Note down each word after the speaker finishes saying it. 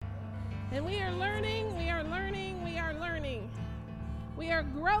And we are learning, we are learning, we are learning. We are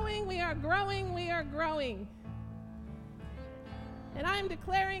growing, we are growing, we are growing. And I'm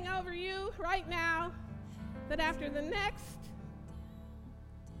declaring over you right now that after the next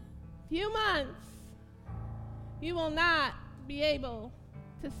few months, you will not be able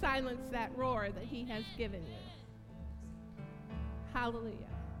to silence that roar that he has given you. Hallelujah.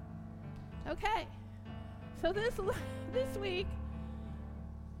 Okay, so this week,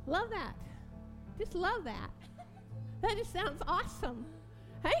 love that. Just love that. That just sounds awesome.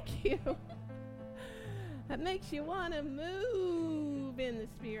 Thank you. That makes you want to move in the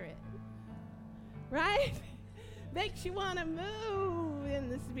Spirit. Right? Makes you want to move in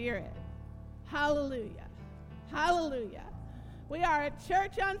the Spirit. Hallelujah. Hallelujah. We are a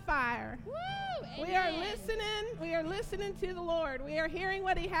church on fire. Woo, we are listening. We are listening to the Lord. We are hearing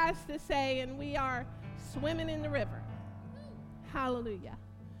what he has to say, and we are swimming in the river. Hallelujah.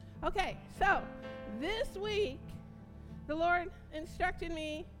 Okay, so this week, the Lord instructed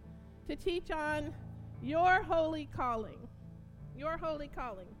me to teach on your holy calling. Your holy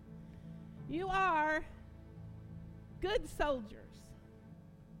calling. You are good soldiers.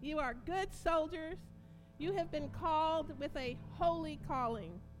 You are good soldiers. You have been called with a holy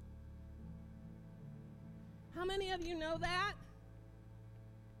calling. How many of you know that?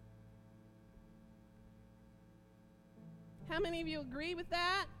 How many of you agree with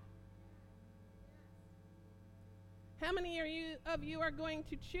that? How many of you are going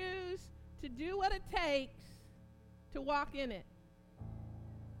to choose to do what it takes to walk in it?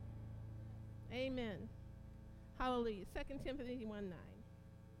 Amen. Hallelujah. 2 Timothy 1:9.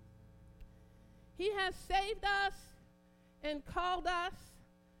 He has saved us and called us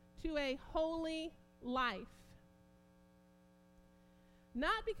to a holy life.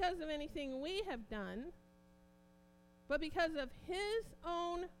 Not because of anything we have done, but because of his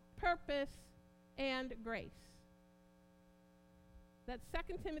own purpose and grace. That's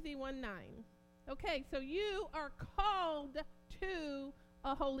 2 Timothy 1:9. Okay, so you are called to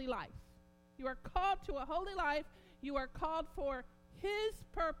a holy life. You are called to a holy life. You are called for his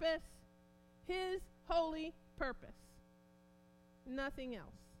purpose, his holy purpose. Nothing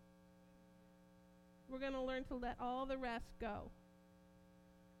else. We're going to learn to let all the rest go.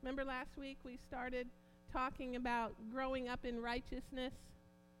 Remember last week we started talking about growing up in righteousness,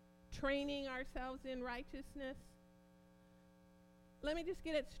 training ourselves in righteousness. Let me just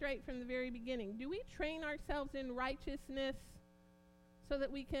get it straight from the very beginning. Do we train ourselves in righteousness so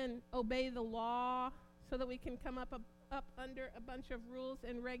that we can obey the law, so that we can come up under a bunch of rules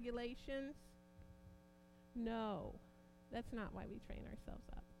and regulations? No, that's not why we train ourselves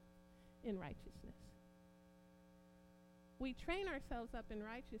up in righteousness. We train ourselves up in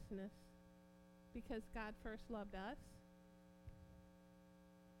righteousness because God first loved us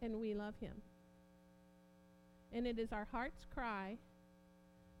and we love him. And it is our heart's cry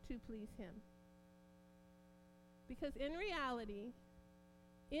to please him. Because in reality,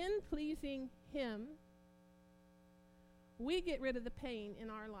 in pleasing him, we get rid of the pain in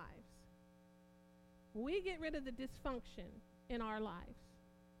our lives. We get rid of the dysfunction in our lives.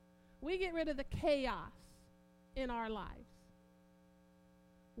 We get rid of the chaos in our lives.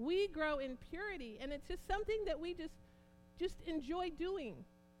 We grow in purity, and it's just something that we just enjoy doing.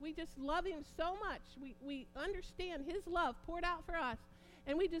 We just love him so much. We understand his love poured out for us,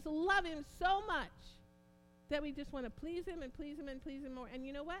 and we just love him so much that we just want to please him and please him and please him more. And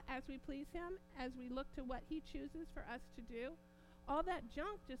you know what? As we please him, as we look to what he chooses for us to do, all that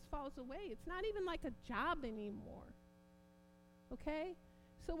junk just falls away. It's not even like a job anymore. Okay?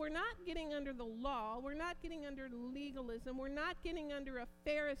 So we're not getting under the law. We're not getting under legalism. We're not getting under a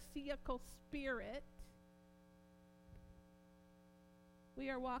Pharisaical spirit. We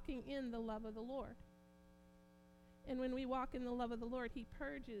are walking in the love of the Lord. And when we walk in the love of the Lord, he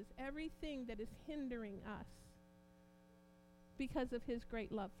purges everything that is hindering us because of his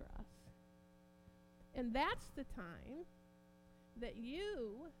great love for us. And that's the time that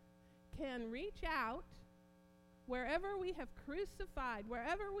you can reach out wherever we have crucified,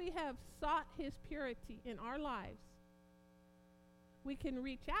 wherever we have sought his purity in our lives. We can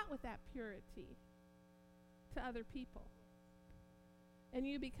reach out with that purity to other people. And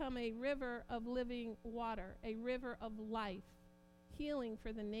you become a river of living water, a river of life, healing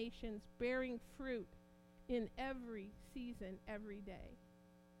for the nations, bearing fruit in every season, every day.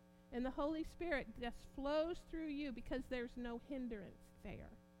 And the Holy Spirit just flows through you because there's no hindrance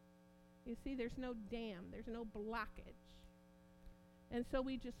there. You see, there's no dam, there's no blockage. And so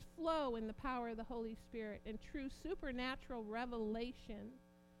we just flow in the power of the Holy Spirit, and true supernatural revelation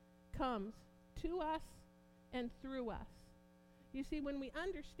comes to us and through us. You see, when we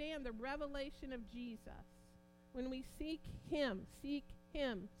understand the revelation of Jesus, when we seek him, seek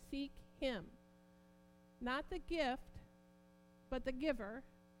him, seek him, not the gift, but the giver,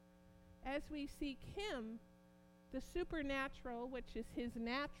 as we seek him, the supernatural, which is his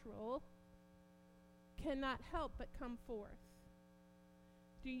natural, cannot help but come forth.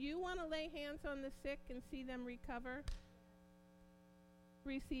 Do you want to lay hands on the sick and see them recover?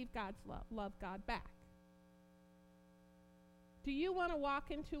 Receive God's love. Love God back. Do you want to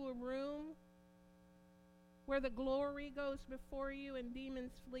walk into a room where the glory goes before you and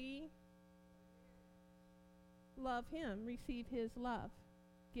demons flee? Love him. Receive his love.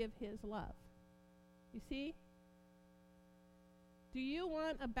 Give his love. You see? Do you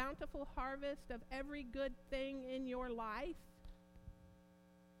want a bountiful harvest of every good thing in your life?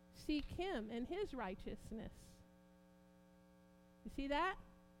 Seek him and his righteousness. You see that?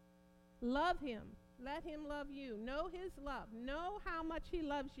 Love him. Let him love you. Know his love. Know how much he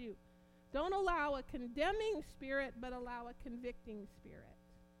loves you. Don't allow a condemning spirit, but allow a convicting spirit.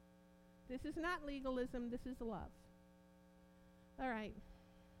 This is not legalism. This is love. All right.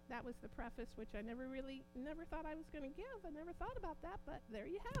 That was the preface, which I never thought I was going to give. I never thought about that, but there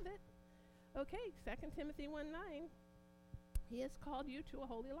you have it. Okay, 2 Timothy 1:9. He has called you to a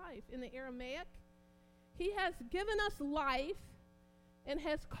holy life. In the Aramaic, he has given us life and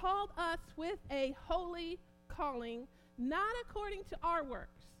has called us with a holy calling, not according to our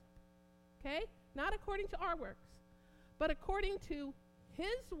works. Okay? Not according to our works, but according to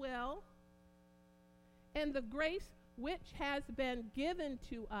his will and the grace which has been given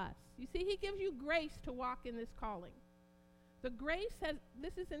to us. You see, he gives you grace to walk in this calling. The grace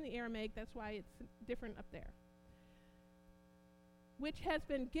this is in the Aramaic, that's why it's different up there. Which has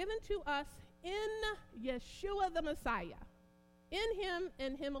been given to us in Yeshua the Messiah. In him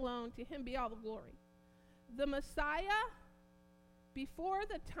and him alone, to him be all the glory. The Messiah, before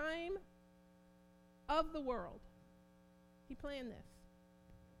the time of the world, he planned this.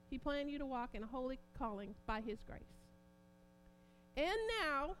 He planned you to walk in a holy calling by his grace. And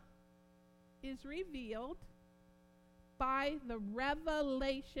now is revealed by the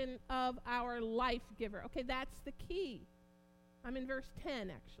revelation of our life giver. Okay, that's the key. I'm in verse 10,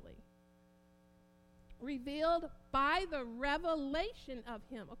 actually. Revealed by the revelation of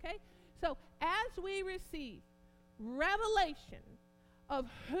him, okay? So as we receive revelation of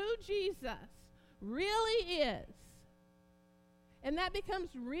who Jesus really is, and that becomes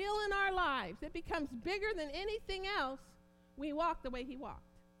real in our lives, it becomes bigger than anything else, we walk the way he walked.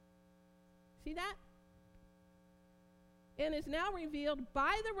 See that? And is now revealed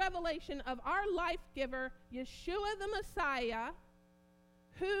by the revelation of our life giver, Yeshua the Messiah,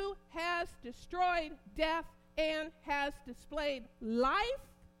 who has destroyed death and has displayed life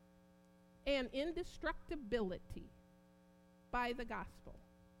and indestructibility by the gospel.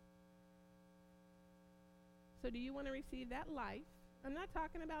 So do you want to receive that life? I'm not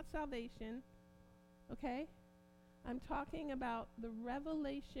talking about salvation, okay? I'm talking about the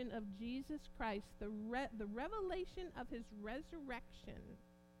revelation of Jesus Christ, the revelation of his resurrection,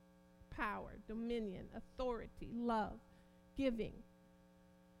 power, dominion, authority, love, giving.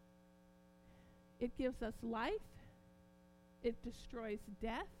 It gives us life. It destroys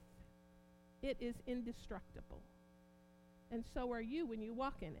death. It is indestructible. And so are you when you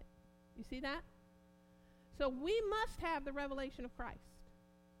walk in it. You see that? So we must have the revelation of Christ.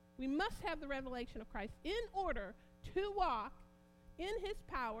 We must have the revelation of Christ in order to walk in his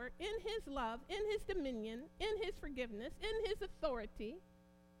power, in his love, in his dominion, in his forgiveness, in his authority,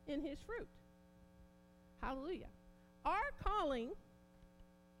 in his fruit. Hallelujah. Our calling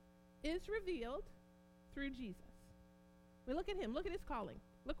is revealed through Jesus. We look at him. Look at his calling.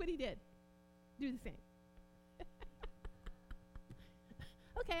 Look what he did. Do the same.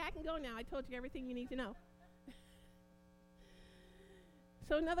 Okay, I can go now. I told you everything you need to know.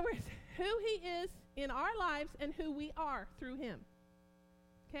 So in other words, who he is in our lives and who we are through him.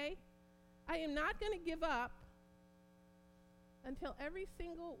 Okay? I am not going to give up until every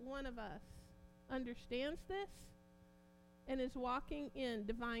single one of us understands this and is walking in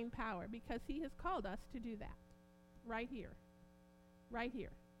divine power, because he has called us to do that right here. Right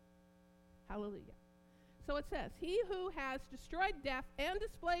here. Hallelujah. So it says, he who has destroyed death and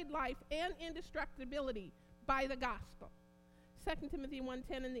displayed life and indestructibility by the gospel. 2 Timothy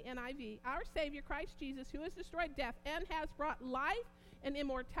 1:10 in the NIV, our Savior Christ Jesus, who has destroyed death and has brought life and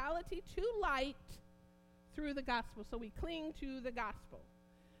immortality to light through the gospel. So we cling to the gospel.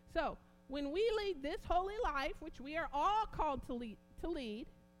 So when we lead this holy life, which we are all called to lead,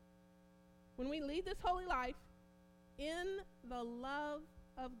 when we lead this holy life in the love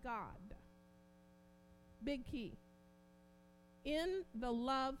of God, big key, in the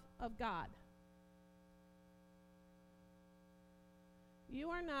love of God. You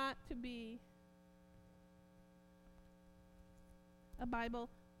are not to be a Bible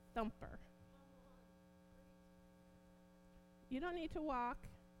thumper. You don't need to walk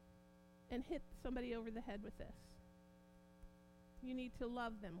and hit somebody over the head with this. You need to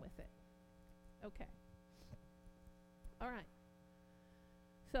love them with it. Okay. All right.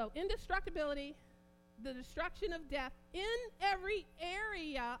 So, indestructibility, the destruction of death in every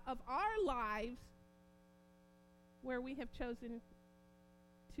area of our lives where we have chosen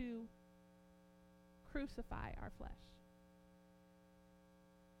to crucify our flesh.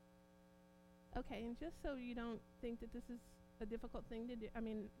 Okay, and just so you don't think that this is a difficult thing to do, I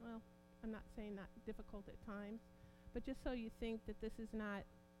mean, well, I'm not saying not difficult at times, but just so you think that this is not,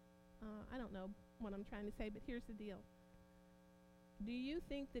 I don't know what I'm trying to say, but here's the deal. Do you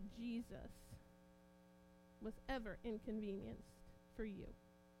think that Jesus was ever inconvenienced for you?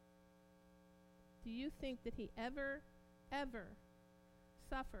 Do you think that he ever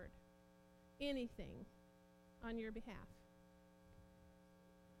suffered anything on your behalf?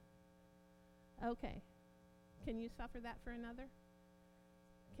 Okay. Can you suffer that for another?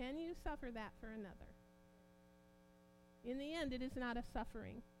 Can you suffer that for another? In the end, it is not a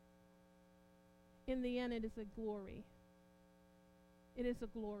suffering. In the end, it is a glory. It is a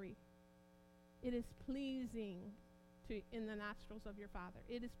glory. It is pleasing in the nostrils of your Father.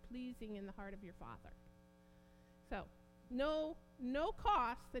 It is pleasing in the heart of your Father. So, no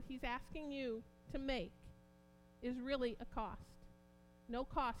cost that he's asking you to make is really a cost. No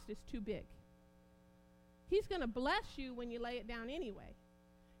cost is too big. He's going to bless you when you lay it down anyway.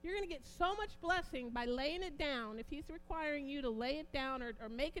 You're going to get so much blessing by laying it down. If he's requiring you to lay it down or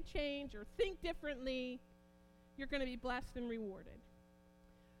make a change or think differently, you're going to be blessed and rewarded.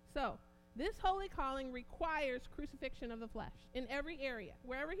 So, this holy calling requires crucifixion of the flesh in every area,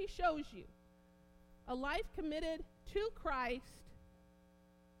 wherever he shows you. A life committed to Christ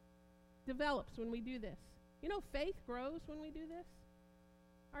develops when we do this. You know, faith grows when we do this.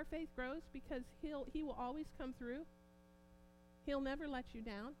 Our faith grows because he will always come through. He'll never let you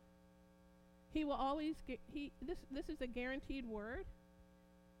down. He will always this is a guaranteed word.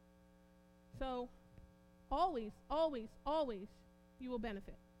 So always you will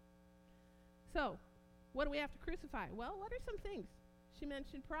benefit. So, what do we have to crucify? Well, what are some things? She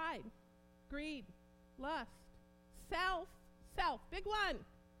mentioned pride, greed, lust, self, big one.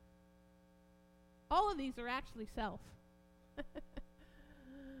 All of these are actually self.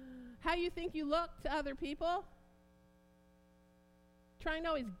 How you think you look to other people? Trying to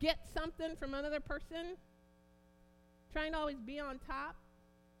always get something from another person? Trying to always be on top?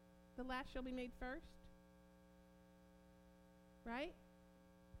 The last shall be made first. Right?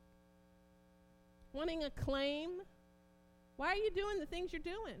 Wanting acclaim. Why are you doing the things you're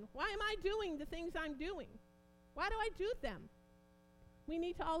doing? Why am I doing the things I'm doing? Why do I do them? We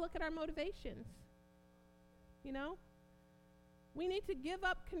need to all look at our motivations. You know? We need to give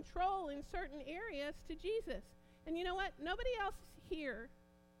up control in certain areas to Jesus. And you know what? Nobody else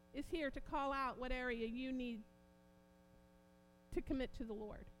is here to call out what area you need to commit to the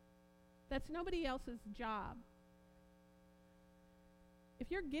Lord. That's nobody else's job. If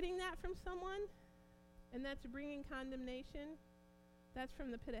you're getting that from someone, and that's bringing condemnation, that's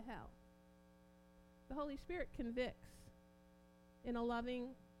from the pit of hell. The Holy Spirit convicts in a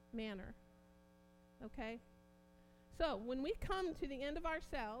loving manner. Okay? So, when we come to the end of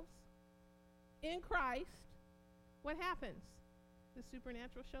ourselves in Christ, what happens? The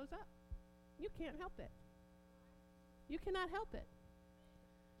supernatural shows up. You can't help it. You cannot help it.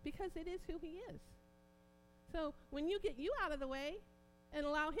 Because it is who he is. So, when you get you out of the way and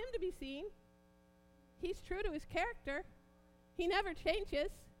allow him to be seen, he's true to his character. He never changes.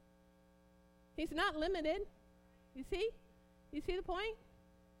 He's not limited. You see? You see the point?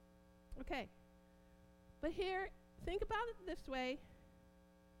 Okay. But here, think about it this way.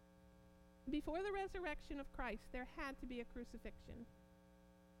 Before the resurrection of Christ, there had to be a crucifixion.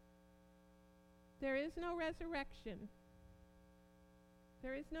 There is no resurrection.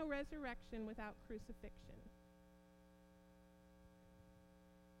 There is no resurrection without crucifixion.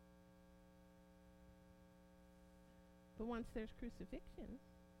 But once there's crucifixion,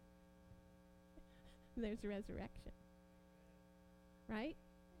 there's resurrection. Right?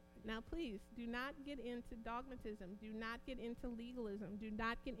 Now, please, do not get into dogmatism. Do not get into legalism. Do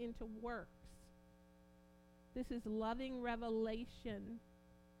not get into works. This is loving revelation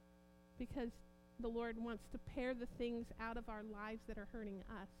because the Lord wants to pare the things out of our lives that are hurting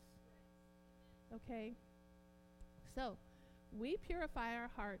us. Okay? So, we purify our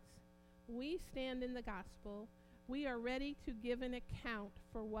hearts. We stand in the gospel. we are ready to give an account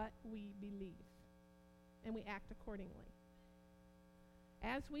for what we believe, and we act accordingly.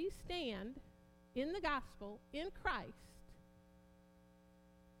 As we stand in the gospel, in Christ,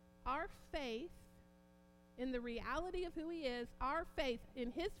 our faith in the reality of who he is, our faith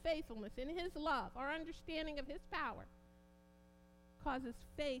in his faithfulness, in his love, our understanding of his power, causes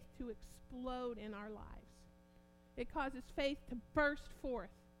faith to explode in our lives. It causes faith to burst forth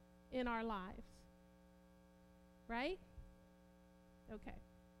in our lives. Right? Okay.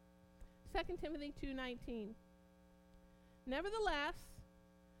 2 Timothy 2:19. Nevertheless,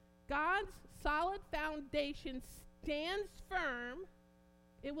 God's solid foundation stands firm.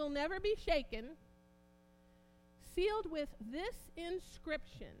 It will never be shaken. Sealed with this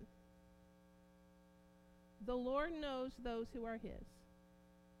inscription: the Lord knows those who are his.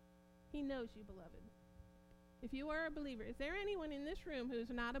 He knows you, beloved. If you are a believer, is there anyone in this room who is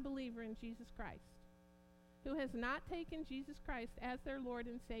not a believer in Jesus Christ? Who has not taken Jesus Christ as their Lord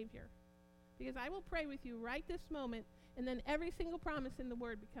and Savior? Because I will pray with you right this moment, and then every single promise in the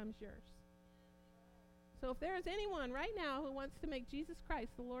Word becomes yours. So if there is anyone right now who wants to make Jesus Christ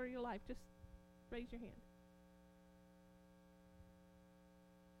the Lord of your life, just raise your hand.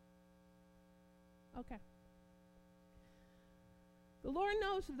 Okay. The Lord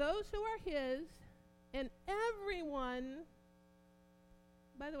knows those who are his, and everyone,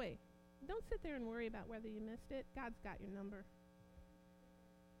 by the way, don't sit there and worry about whether you missed it. God's got your number.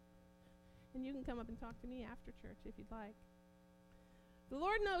 And you can come up and talk to me after church if you'd like. The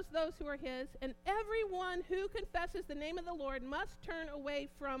Lord knows those who are his, and everyone who confesses the name of the Lord must turn away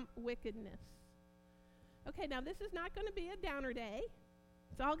from wickedness. Okay, now this is not going to be a downer day.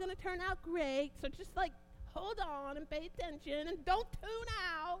 It's all going to turn out great, so just hold on and pay attention and don't tune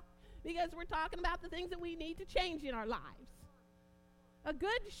out, because we're talking about the things that we need to change in our lives. A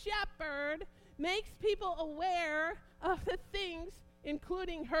good shepherd makes people aware of the things,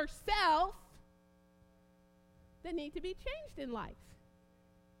 including herself, that need to be changed in life.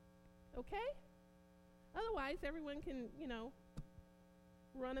 Okay? Otherwise, everyone can,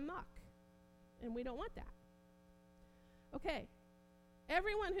 run amok. And we don't want that. Okay.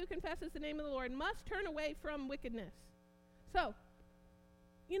 Everyone who confesses the name of the Lord must turn away from wickedness. So,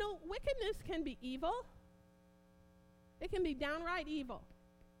 wickedness can be evil. It can be downright evil.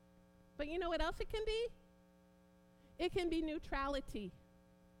 But you know what else it can be? It can be neutrality.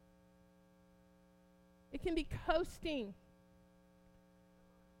 It can be coasting.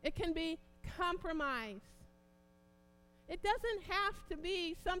 It can be compromise. It doesn't have to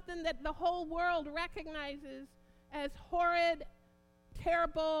be something that the whole world recognizes as horrid,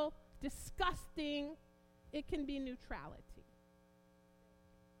 terrible, disgusting. It can be neutrality.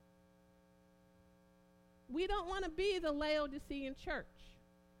 We don't want to be the Laodicean church.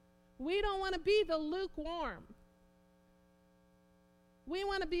 We don't want to be the lukewarm. We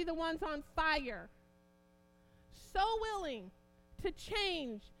want to be the ones on fire, so willing to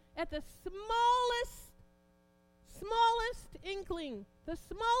change at the smallest inkling, the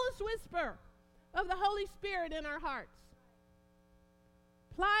smallest whisper of the Holy Spirit in our hearts.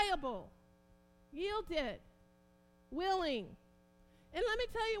 Pliable, yielded, willing. And let me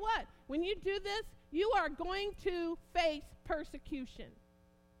tell you what, when you do this, you are going to face persecution.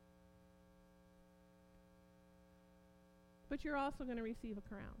 But you're also going to receive a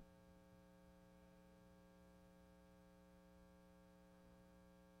crown.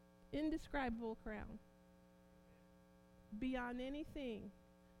 Indescribable crown. Beyond anything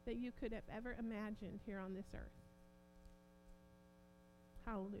that you could have ever imagined here on this earth.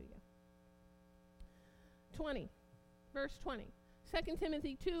 Hallelujah. 20, verse 20. 2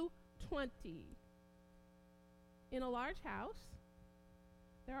 Timothy 2:20. In a large house,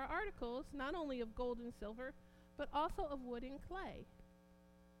 there are articles not only of gold and silver, but also of wood and clay.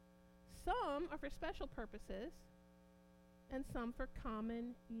 Some are for special purposes, and some for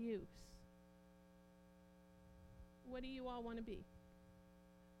common use. What do you all want to be?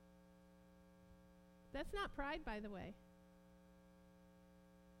 That's not pride, by the way.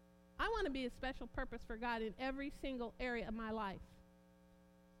 I want to be a special purpose for God in every single area of my life.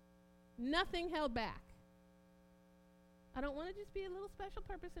 Nothing held back. I don't want to just be a little special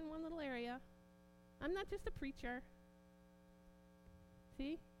purpose in one little area. I'm not just a preacher.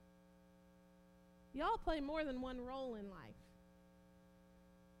 See? Y'all play more than one role in life.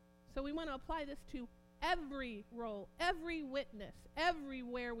 So we want to apply this to every role, every witness,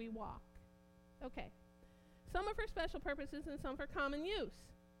 everywhere we walk. Okay. Some are for special purposes and some for common use.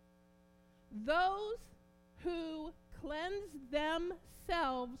 Those who cleanse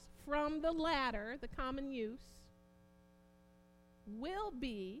themselves from the latter, the common use, will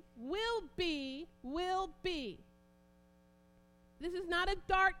be This is not a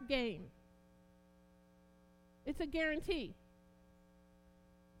dart game. It's a guarantee.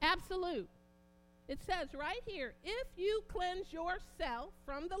 Absolute. It says right here, if you cleanse yourself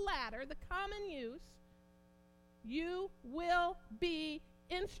from the latter, the common use, you will be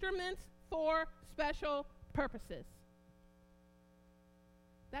instruments for special purposes.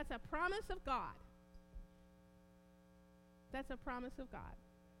 That's a promise of God. That's a promise of God.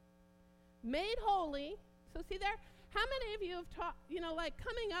 Made holy. So see there, how many of you have taught, like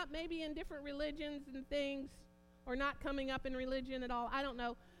coming up maybe in different religions and things, or not coming up in religion at all, I don't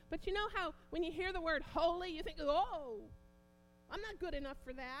know. But you know how when you hear the word holy, you think, oh, I'm not good enough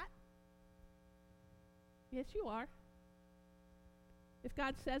for that. Yes, you are. If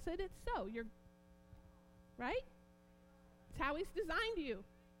God says it, it's so. You're right? It's how he's designed you.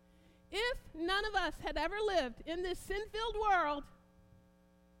 If none of us had ever lived in this sin-filled world,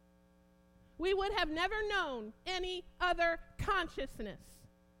 we would have never known any other consciousness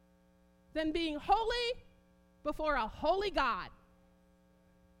than being holy before a holy God.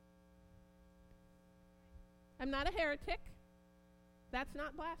 I'm not a heretic. That's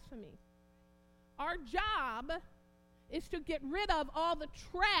not blasphemy. Our job is to get rid of all the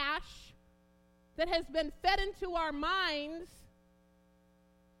trash that has been fed into our minds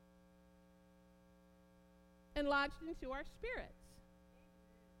and lodged into our spirits.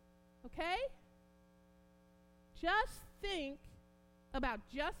 Okay? Just think about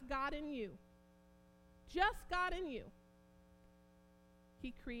just God and you. Just God and you.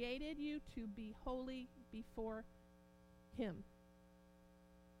 He created you to be holy before him.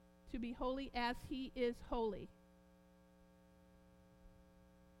 To be holy as he is holy.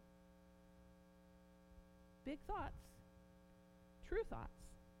 Big thoughts. True thoughts.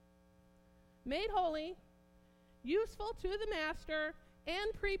 Made holy, useful to the master,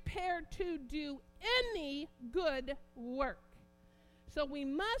 and prepared to do any good work. So we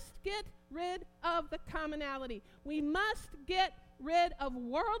must get rid of the commonality. We must get rid of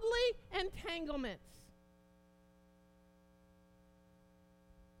worldly entanglements.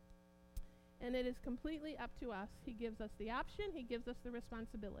 And it is completely up to us. He gives us the option. He gives us the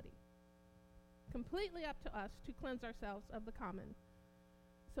responsibility. Completely up to us to cleanse ourselves of the common.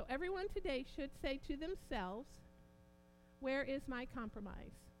 So everyone today should say to themselves, where is my compromise?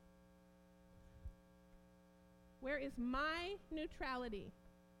 Where is my neutrality?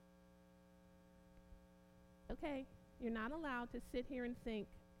 Okay, you're not allowed to sit here and think,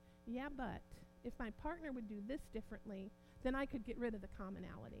 yeah, but if my partner would do this differently, then I could get rid of the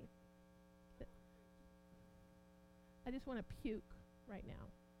commonality. I just want to puke right now.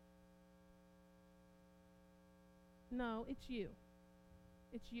 No, it's you.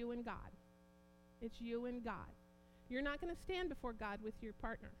 It's you and God. It's you and God. You're not going to stand before God with your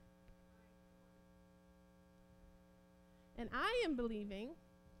partner. And I am believing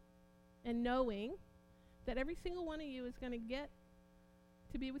and knowing that every single one of you is going to get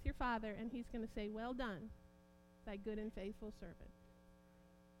to be with your Father, and he's going to say, well done, thy good and faithful servant.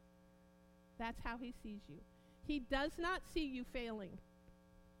 That's how he sees you. He does not see you failing.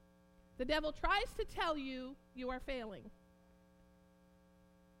 The devil tries to tell you you are failing.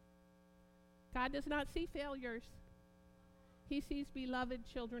 God does not see failures. He sees beloved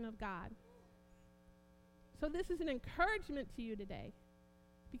children of God. So this is an encouragement to you today,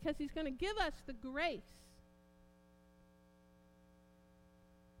 because he's going to give us the grace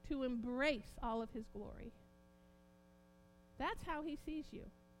to embrace all of his glory. That's how he sees you.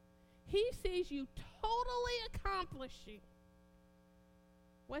 He sees you totally accomplishing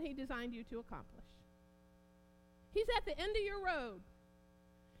what he designed you to accomplish. He's at the end of your road,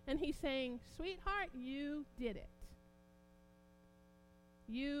 and he's saying, sweetheart, you did it.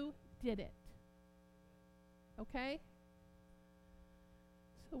 You did it. Okay?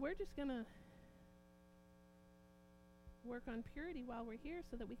 So we're just going to work on purity while we're here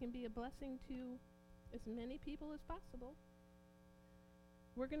so that we can be a blessing to as many people as possible.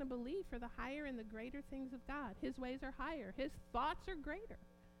 We're going to believe for the higher and the greater things of God. His ways are higher. His thoughts are greater.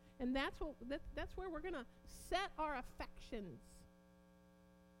 And that's where we're going to set our affections.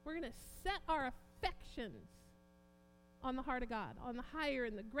 We're going to set our affections on the heart of God, on the higher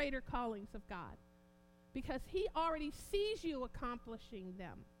and the greater callings of God, because he already sees you accomplishing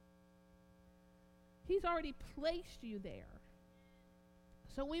them. He's already placed you there.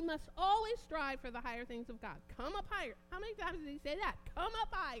 So we must always strive for the higher things of God. Come up higher. How many times did he say that? Come up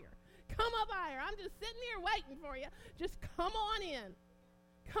higher. Come up higher. I'm just sitting here waiting for you. Just come on in.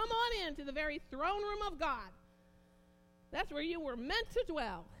 Come on in to the very throne room of God. That's where you were meant to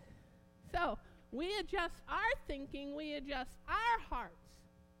dwell. So we adjust our thinking. We adjust our hearts.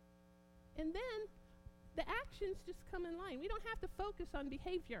 And then the actions just come in line. We don't have to focus on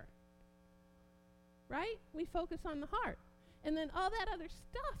behavior, right? We focus on the heart. And then all that other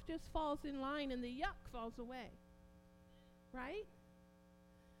stuff just falls in line and the yuck falls away, right?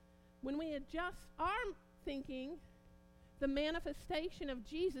 When we adjust our thinking, the manifestation of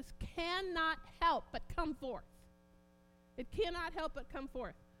Jesus cannot help but come forth. It cannot help but come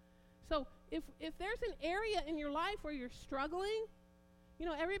forth. So if there's an area in your life where you're struggling, you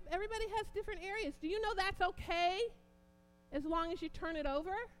know, everybody has different areas. Do you know that's okay as long as you turn it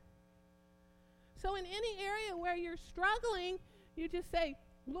over? So in any area where you're struggling, you just say,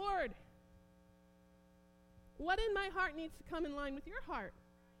 Lord, what in my heart needs to come in line with your heart?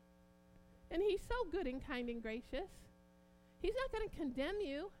 And he's so good and kind and gracious. He's not going to condemn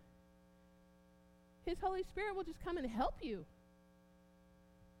you. His Holy Spirit will just come and help you.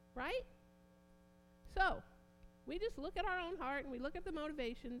 Right? So, we just look at our own heart and we look at the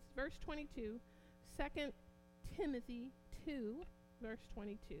motivations. Verse 22, 2 Timothy 2, verse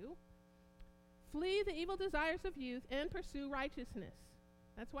 22. Flee the evil desires of youth and pursue righteousness.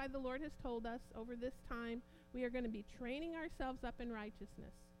 That's why the Lord has told us over this time we are going to be training ourselves up in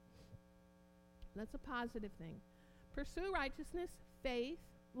righteousness. That's a positive thing. Pursue righteousness, faith,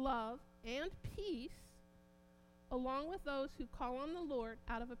 love, and peace, along with those who call on the Lord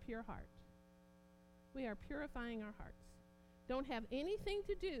out of a pure heart. We are purifying our hearts. Don't have anything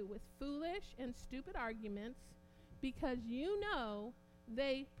to do with foolish and stupid arguments, because you know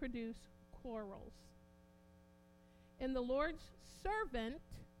they produce quarrels. And the Lord's servant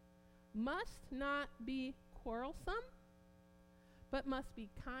must not be quarrelsome, but must be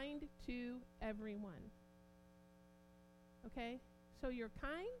kind to everyone. Okay? So you're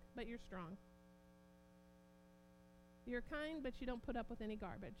kind, but you're strong. You're kind, but you don't put up with any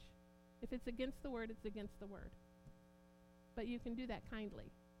garbage. If it's against the word, it's against the word. But you can do that kindly.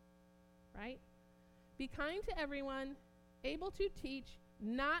 Right? Be kind to everyone, able to teach,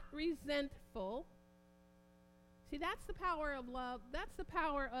 not resentful. See, that's the power of love. That's the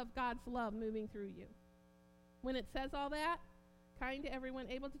power of God's love moving through you. When it says all that, kind to everyone,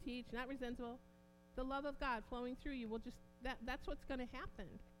 able to teach, not resentful, the love of God flowing through you will just, that's what's going to happen.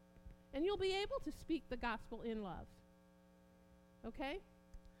 And you'll be able to speak the gospel in love. Okay?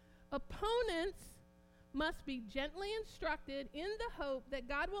 Opponents must be gently instructed in the hope that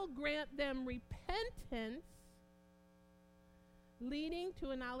God will grant them repentance, leading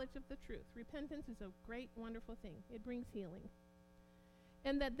to a knowledge of the truth. Repentance is a great, wonderful thing. It brings healing.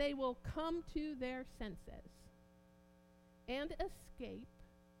 And that they will come to their senses and escape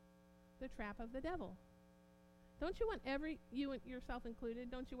the trap of the devil. Don't you want you and yourself included,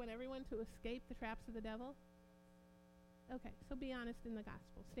 don't you want everyone to escape the traps of the devil? Okay, so be honest in the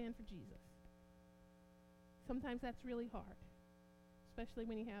gospel. Stand for Jesus. Sometimes that's really hard, especially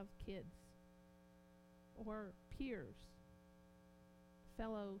when you have kids or peers,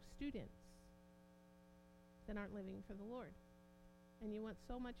 fellow students that aren't living for the Lord. And you want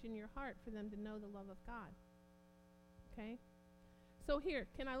so much in your heart for them to know the love of God. Okay? So here,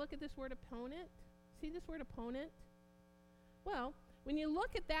 can I look at this word opponent? See this word opponent? Well, when you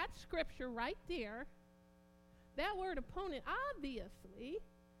look at that scripture right there, that word opponent obviously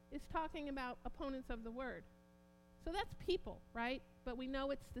is talking about opponents of the word. So that's people, right? But we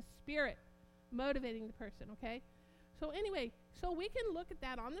know it's the Spirit motivating the person, okay? So anyway, so we can look at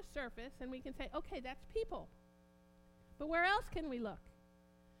that on the surface and we can say, okay, that's people. But where else can we look?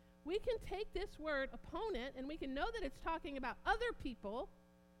 We can take this word opponent and we can know that it's talking about other people,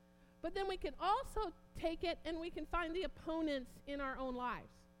 but then we can also take it and we can find the opponents in our own lives.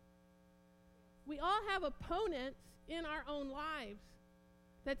 We all have opponents in our own lives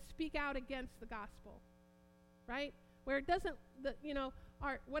that speak out against the gospel, right? Where it doesn't,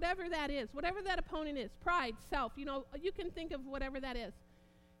 whatever that is, whatever that opponent is, pride, self, you can think of whatever that is.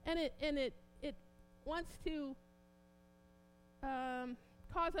 And it wants to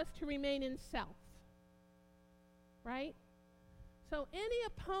cause us to remain in self, right? So any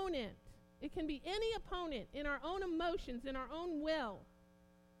opponent, it can be any opponent in our own emotions, in our own will,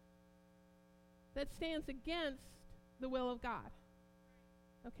 that stands against the will of God.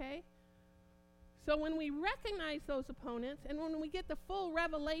 Okay? So when we recognize those opponents and when we get the full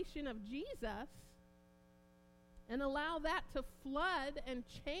revelation of Jesus and allow that to flood and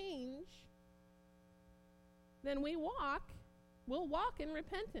change, then we'll walk in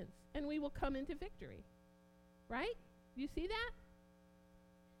repentance and we will come into victory. Right? Do you see that?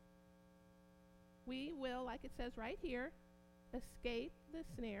 We will, like it says right here, escape the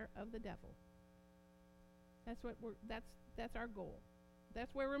snare of the devil. That's our goal.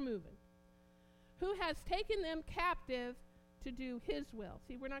 That's where we're moving. Who has taken them captive to do his will.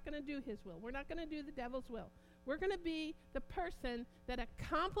 See, we're not going to do his will. We're not going to do the devil's will. We're going to be the person that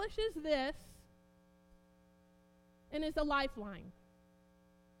accomplishes this and is a lifeline,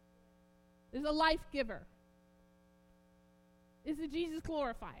 is a life giver, is a Jesus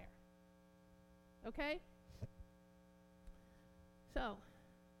glorifier. Okay? So,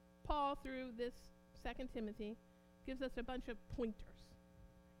 Paul, through this 2 Timothy, gives us a bunch of pointers.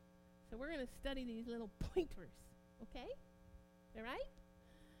 So we're going to study these little pointers, okay? All right?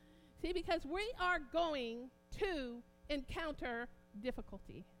 See, because we are going to encounter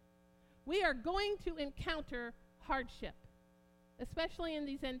difficulty. We are going to encounter hardship, especially in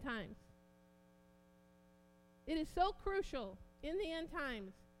these end times. It is so crucial in the end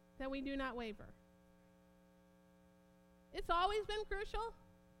times that we do not waver. It's always been crucial.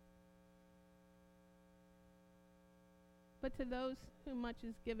 But to those whom much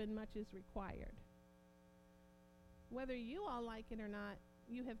is given, much is required. Whether you all like it or not,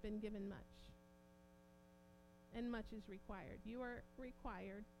 you have been given much. And much is required. You are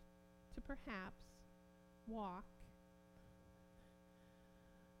required to perhaps walk.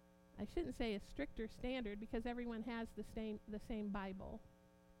 I shouldn't say a stricter standard because everyone has the same Bible,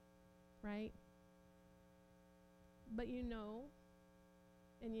 right? But you know,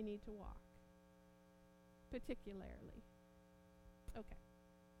 and you need to walk, particularly. Okay.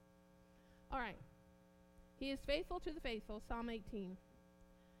 All right. He is faithful to the faithful, Psalm 18.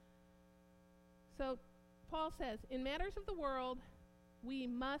 So Paul says, in matters of the world, we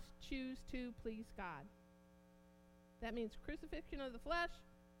must choose to please God. That means crucifixion of the flesh.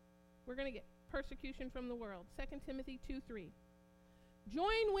 We're going to get persecution from the world. 2 Timothy 2:3.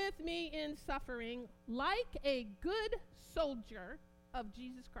 Join with me in suffering like a good soldier of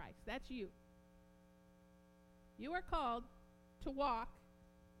Jesus Christ. That's you. You are called to walk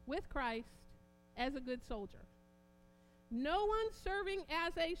with Christ as a good soldier. No one serving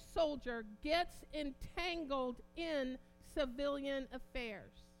as a soldier gets entangled in civilian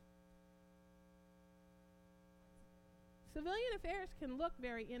affairs. Civilian affairs can look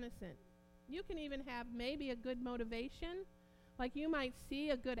very innocent. You can even have maybe a good motivation, like you might see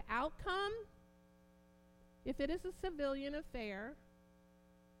a good outcome. If it is a civilian affair,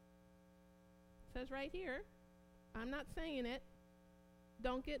 it says right here, I'm not saying it,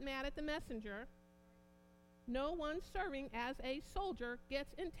 don't get mad at the messenger. No one serving as a soldier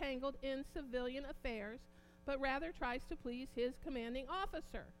gets entangled in civilian affairs, but rather tries to please his commanding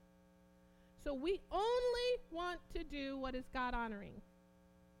officer. So we only want to do what is God-honoring.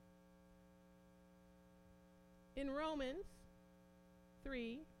 In Romans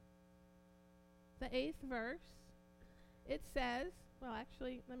 3, the 8th verse, it says, well,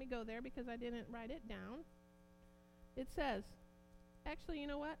 actually, let me go there because I didn't write it down. It says, actually, you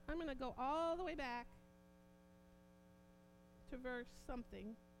know what? I'm going to go all the way back to verse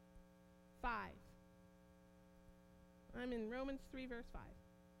something, 5. I'm in Romans 3, verse 5.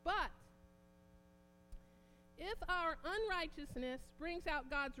 But if our unrighteousness brings out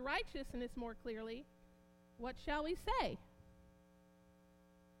God's righteousness more clearly, what shall we say?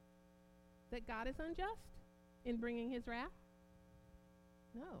 That God is unjust in bringing his wrath?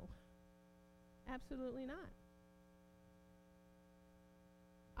 No, absolutely not.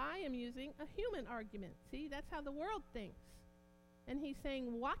 I am using a human argument. See, that's how the world thinks. And he's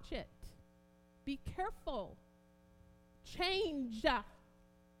saying, watch it. Be careful. Change.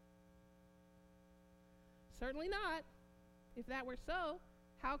 Certainly not. If that were so,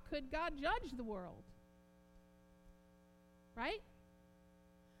 how could God judge the world? Right?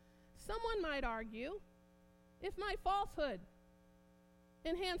 Someone might argue, if my falsehood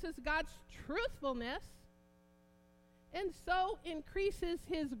enhances God's truthfulness and so increases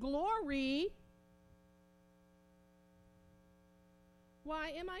his glory, why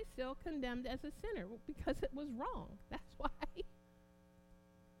am I still condemned as a sinner? Well, because it was wrong. That's why.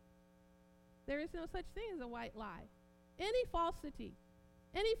 There is no such thing as a white lie. Any falsity,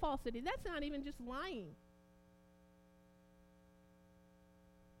 that's not even just lying.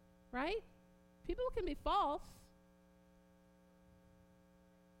 Right? People can be false.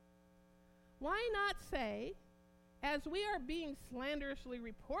 Why not say, as we are being slanderously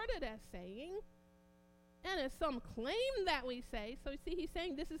reported as saying, and as some claim that we say, so you see, he's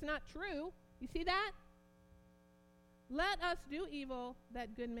saying this is not true. You see that? Let us do evil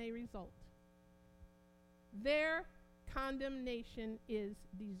that good may result. Their condemnation is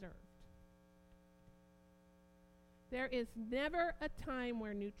deserved. There is never a time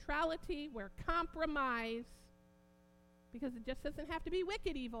where neutrality, where compromise, because it just doesn't have to be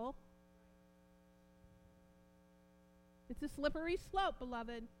wicked evil. It's a slippery slope,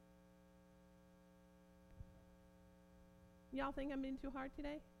 beloved. Y'all think I'm being too hard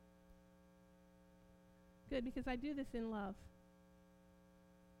today? Good, because I do this in love.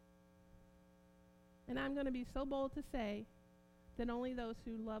 And I'm going to be so bold to say that only those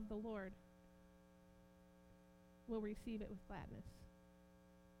who love the Lord will receive it with gladness.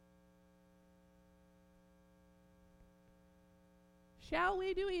 Shall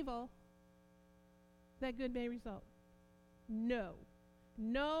we do evil that good may result? No.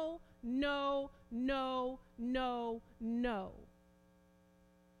 No, no, no, no, no.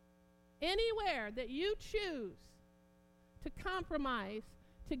 Anywhere that you choose to compromise,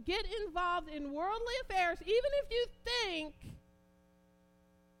 to get involved in worldly affairs, even if you think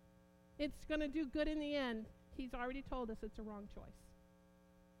it's going to do good in the end, he's already told us it's a wrong choice.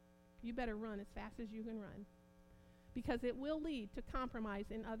 You better run as fast as you can run, because it will lead to compromise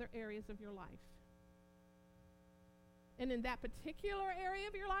in other areas of your life. And in that particular area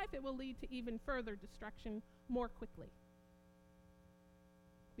of your life, it will lead to even further destruction more quickly,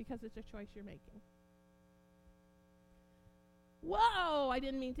 because it's a choice you're making. Whoa, I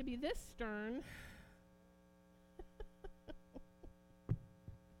didn't mean to be this stern.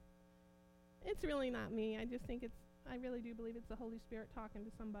 It's really not me. I really do believe it's the Holy Spirit talking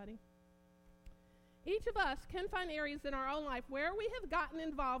to somebody. Each of us can find areas in our own life where we have gotten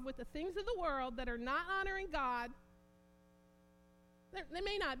involved with the things of the world that are not honoring God. They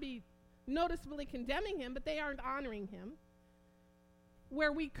may not be noticeably condemning him, but they aren't honoring him.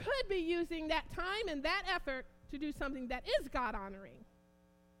 Where we could be using that time and that effort to do something that is God-honoring.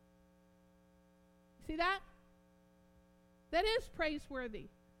 See that? That is praiseworthy.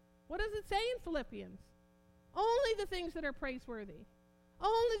 What does it say in Philippians? Only the things that are praiseworthy.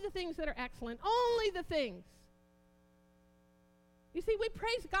 Only the things that are excellent. Only the things. You see, we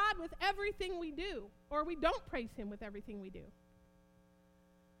praise God with everything we do, or we don't praise him with everything we do,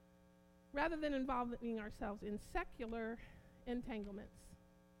 rather than involving ourselves in secular entanglements.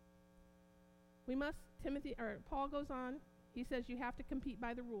 We must, Paul goes on, he says you have to compete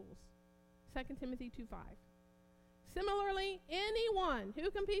by the rules. 2 Timothy 2:5. Similarly, anyone who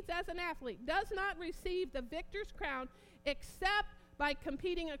competes as an athlete does not receive the victor's crown except by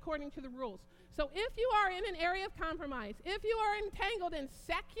competing according to the rules. So if you are in an area of compromise, if you are entangled in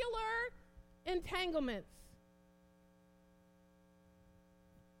secular entanglements,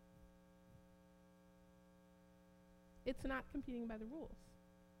 it's not competing by the rules.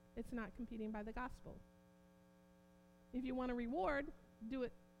 It's not competing by the gospel. If you want a reward, do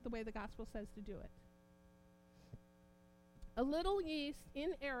it the way the gospel says to do it. A little yeast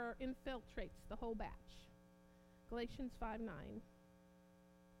in error infiltrates the whole batch. Galatians 5:9.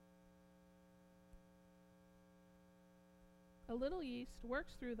 A little yeast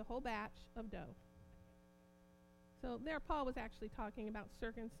works through the whole batch of dough. So there Paul was actually talking about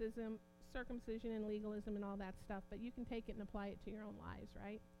circumcision and legalism and all that stuff, but you can take it and apply it to your own lives,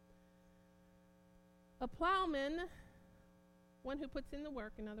 right? A plowman, one who puts in the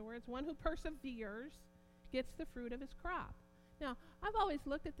work, in other words, one who perseveres, gets the fruit of his crop. Now, I've always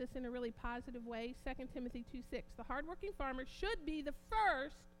looked at this in a really positive way. 2 Timothy 2:6. The hardworking farmer should be the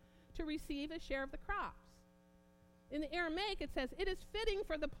first to receive a share of the crops. In the Aramaic, it says, it is fitting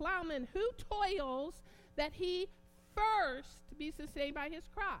for the plowman who toils that he first be sustained by his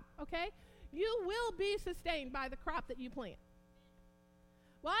crop, okay? You will be sustained by the crop that you plant.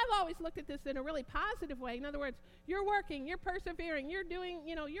 Well, I've always looked at this in a really positive way. In other words, you're working, you're persevering, you're doing,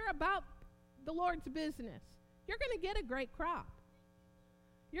 you're about the Lord's business. You're going to get a great crop.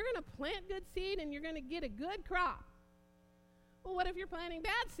 You're going to plant good seed and you're going to get a good crop. Well, what if you're planting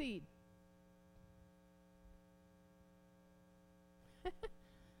bad seed?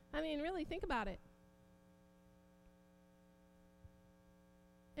 I mean, really think about it.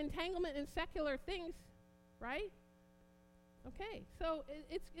 Entanglement in secular things, right? Okay, so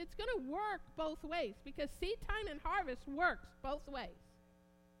it's going to work both ways, because seed time and harvest works both ways.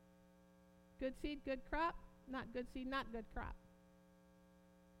 Good seed, good crop. Not good seed, not good crop.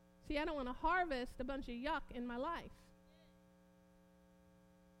 See, I don't want to harvest a bunch of yuck in my life.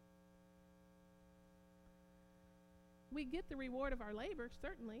 We get the reward of our labor,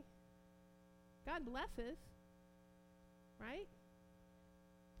 certainly. God blesses, right?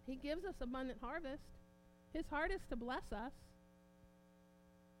 He gives us abundant harvest. His heart is to bless us.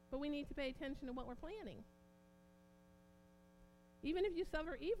 But we need to pay attention to what we're planting. Even if you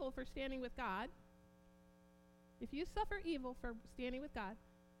suffer evil for standing with God, if you suffer evil for standing with God,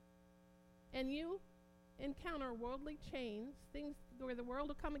 and you encounter worldly chains, things where the world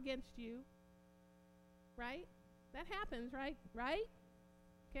will come against you, right? That happens, right? Right?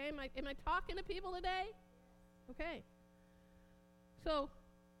 Okay, am I talking to people today? Okay. So,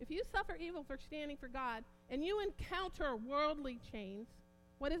 if you suffer evil for standing for God, and you encounter worldly chains,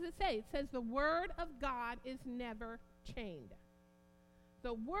 what does it say? It says the word of God is never chained.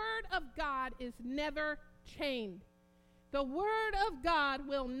 The word of God is never chained. The word of God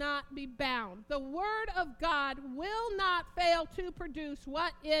will not be bound. The word of God will not fail to produce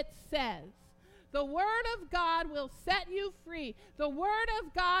what it says. The word of God will set you free. The word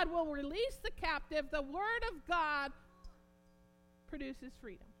of God will release the captive. The word of God produces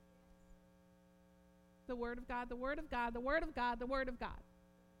freedom. The word of God, the word of God, the word of God, the word of God.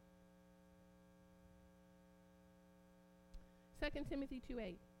 2 Timothy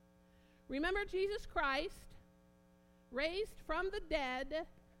 2:8. Remember Jesus Christ, raised from the dead,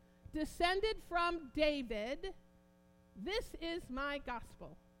 descended from David. This is my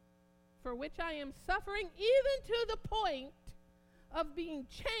gospel, for which I am suffering even to the point of being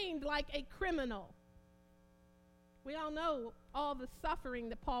chained like a criminal. We all know all the suffering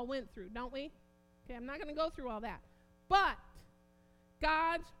that Paul went through, don't we? Okay, I'm not going to go through all that. But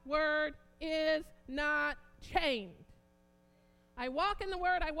God's word is not chained. I walk in the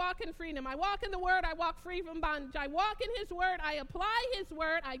word, I walk in freedom. I walk in the word, I walk free from bondage. I walk in his word, I apply his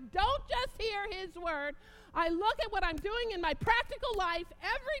word. I don't just hear his word. I look at what I'm doing in my practical life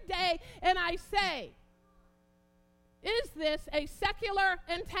every day, and I say, is this a secular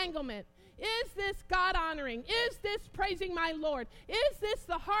entanglement? Is this God-honoring? Is this praising my Lord? Is this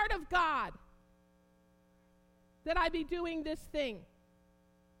the heart of God that I be doing this thing?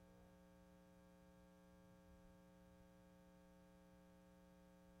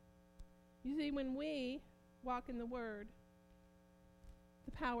 You see, when we walk in the Word,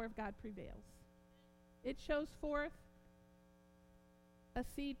 the power of God prevails. It shows forth a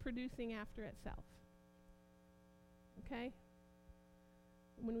seed producing after itself. Okay?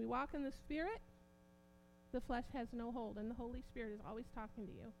 When we walk in the Spirit, the flesh has no hold, and the Holy Spirit is always talking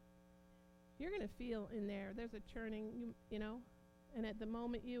to you. You're going to feel in there's a churning, you know, and at the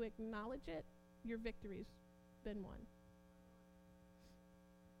moment you acknowledge it, your victory's been won.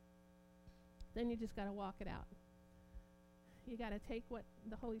 Then you just got to walk it out. You got to take what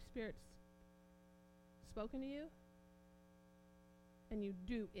the Holy Spirit's spoken to you, and you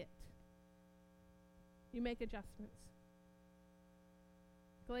do it. You make adjustments.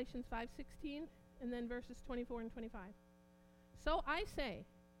 Galatians 5:16, and then verses 24 and 25. So I say,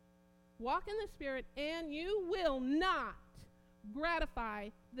 walk in the Spirit, and you will not gratify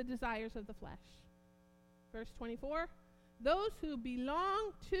the desires of the flesh. Verse 24, those who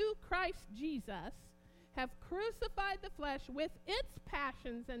belong to Christ Jesus have crucified the flesh with its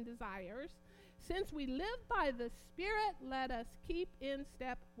passions and desires. Since we live by the Spirit, let us keep in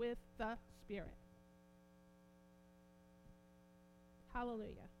step with the Spirit.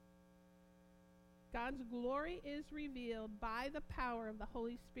 Hallelujah. God's glory is revealed by the power of the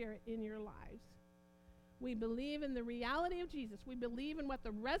Holy Spirit in your lives. We believe in the reality of Jesus. We believe in what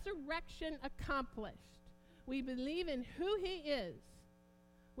the resurrection accomplished. We believe in who he is.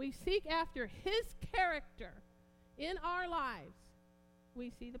 We seek after his character in our lives.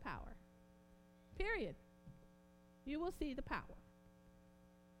 We see the power. Period. You will see the power.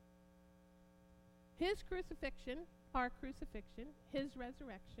 His crucifixion, our crucifixion. His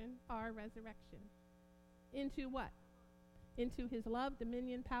resurrection, our resurrection. Into what? Into his love,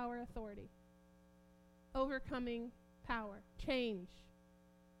 dominion, power, authority. Overcoming power. Change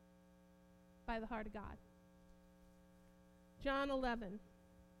by the heart of God. John 11.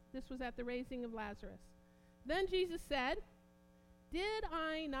 This was at the raising of Lazarus. Then Jesus said, did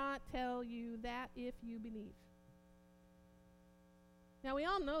I not tell you that if you believe? Now we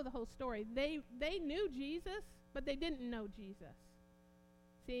all know the whole story. They knew Jesus, but they didn't know Jesus.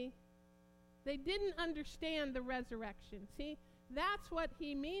 See? They didn't understand the resurrection. See? That's what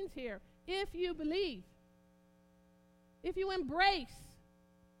he means here. If you believe. If you embrace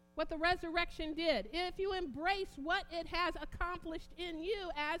what the resurrection did, if you embrace what it has accomplished in you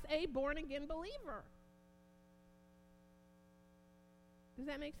as a born-again believer. Does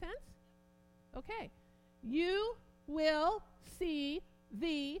that make sense? Okay. You will see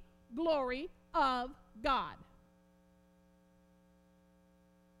the glory of God.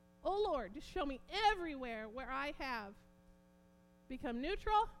 Oh Lord, just show me everywhere where I have become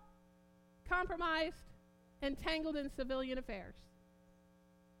neutral, compromised, and tangled in civilian affairs.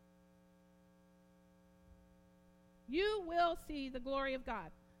 You will see the glory of God.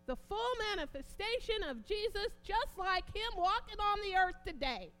 The full manifestation of Jesus, just like him walking on the earth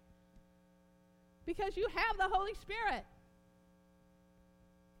today. Because you have the Holy Spirit.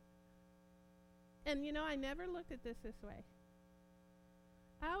 And you know, I never looked at this way.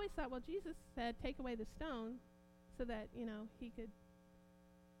 I always thought, well, Jesus said, take away the stone so that, you know, he could,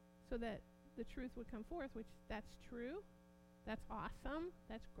 so that the truth would come forth, which that's true. That's awesome.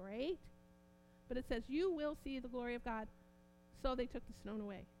 That's great. But it says, you will see the glory of God. So they took the stone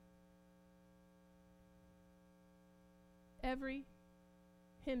away. Every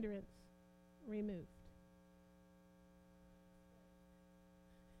hindrance removed.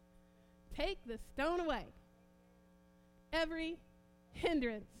 Take the stone away. Every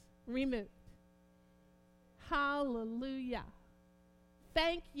hindrance removed. Hallelujah.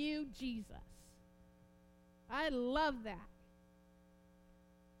 Thank you, Jesus. I love that.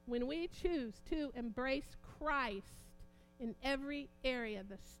 When we choose to embrace Christ in every area,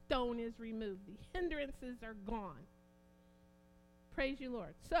 the stone is removed. The hindrances are gone. Praise you,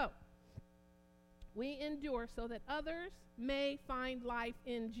 Lord. So, we endure so that others may find life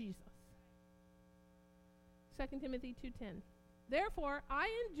in Jesus. 2 Timothy 2:10. Therefore, I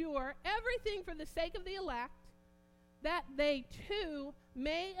endure everything for the sake of the elect, that they too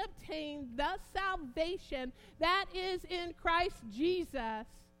may obtain the salvation that is in Christ Jesus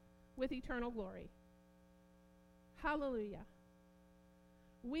with eternal glory. Hallelujah.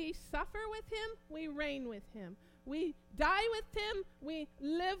 We suffer with him, we reign with him. We die with him, we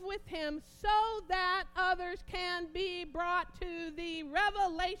live with him, so that others can be brought to the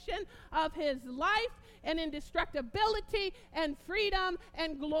revelation of his life and indestructibility and freedom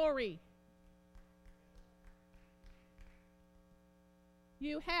and glory.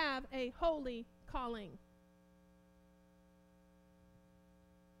 You have a holy calling.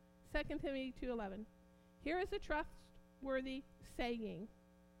 2 Timothy 2:11. Here is a trustworthy saying.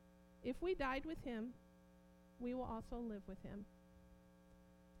 If we died with him, we will also live with him.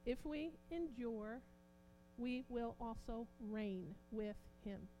 If we endure, we will also reign with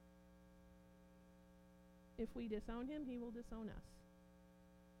him. If we disown him, he will disown us.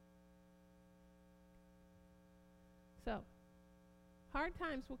 So, hard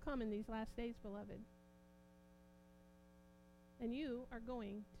times will come in these last days, beloved. And you are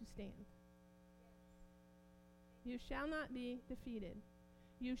going to stand. You shall not be defeated.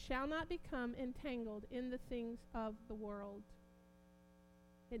 You shall not become entangled in the things of the world.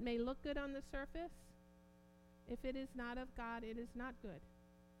 It may look good on the surface. If it is not of God, it is not good.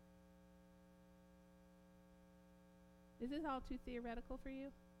 Is this all too theoretical for you?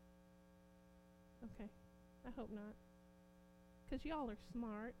 Okay, I hope not. Because y'all are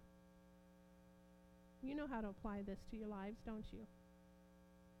smart. You know how to apply this to your lives, don't you?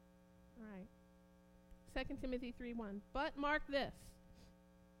 All right. 2 Timothy 3:1. But mark this.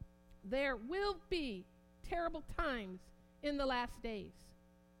 There will be terrible times in the last days.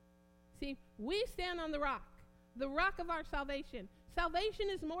 See, we stand on the rock of our salvation. Salvation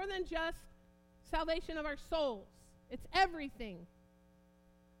is more than just salvation of our souls. It's everything.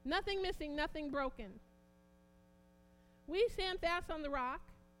 Nothing missing, nothing broken. We stand fast on the rock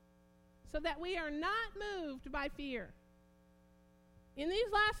so that we are not moved by fear. In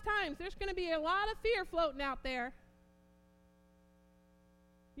these last times, there's going to be a lot of fear floating out there.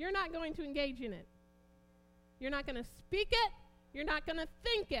 You're not going to engage in it. You're not going to speak it. You're not going to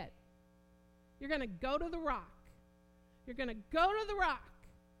think it. You're going to go to the rock. You're going to go to the rock.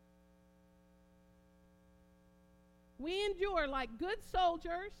 We endure like good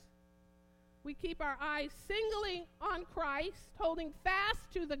soldiers. We keep our eyes singly on Christ, holding fast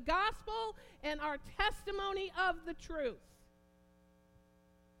to the gospel and our testimony of the truth.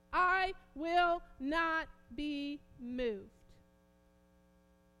 I will not be moved.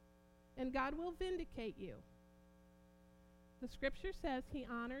 And God will vindicate you. The scripture says he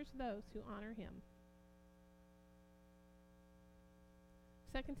honors those who honor him.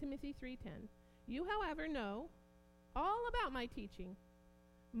 2 Timothy 3:10. You, however, know all about my teaching,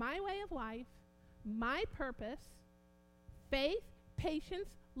 my way of life, my purpose, faith, patience,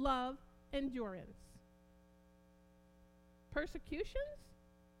 love, endurance. Persecutions,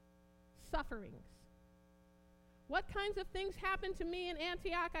 sufferings. What kinds of things happened to me in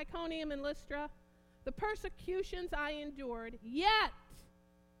Antioch, Iconium, and Lystra? The persecutions I endured, yet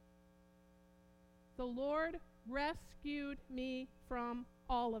the Lord rescued me from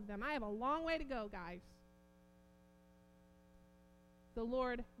all of them. I have a long way to go, guys. The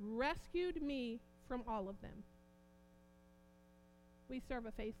Lord rescued me from all of them. We serve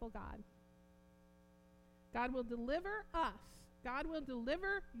a faithful God. God will deliver us. God will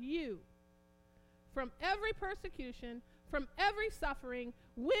deliver you from every persecution, from every suffering,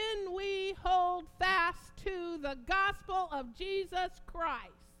 when we hold fast to the gospel of Jesus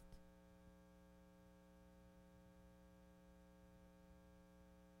Christ.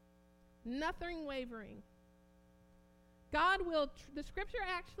 Nothing wavering. God will, the scripture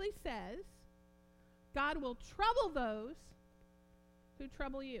actually says, God will trouble those who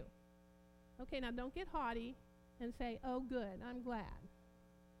trouble you. Okay, now don't get haughty and say, oh, good, I'm glad.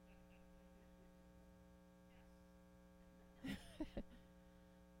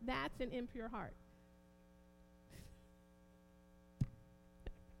 That's an impure heart.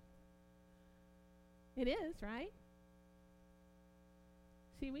 It is, right?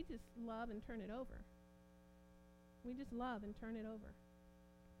 See, we just love and turn it over. We just love and turn it over.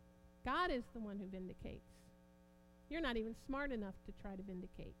 God is the one who vindicates. You're not even smart enough to try to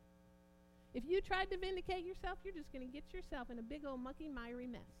vindicate. If you tried to vindicate yourself, you're just going to get yourself in a big old mucky, miry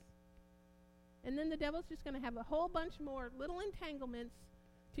mess. And then the devil's just going to have a whole bunch more little entanglements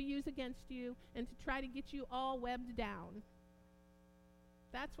to use against you and to try to get you all webbed down.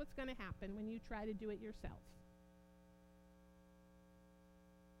 That's what's going to happen when you try to do it yourself.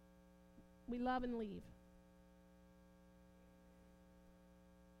 We love and leave.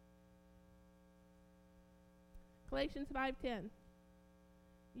 Galatians 5:10.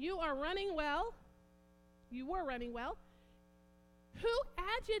 You are running well. You were running well. Who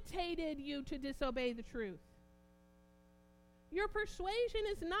agitated you to disobey the truth? Your persuasion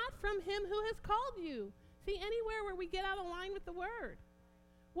is not from him who has called you. See, anywhere where we get out of line with the word.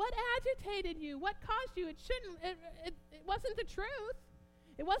 What agitated you? What caused you? It wasn't the truth.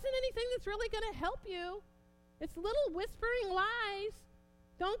 It wasn't anything that's really going to help you. It's little whispering lies.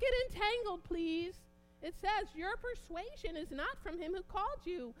 Don't get entangled, please. It says, your persuasion is not from him who called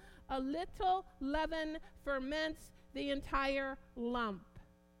you. A little leaven ferments the entire lump.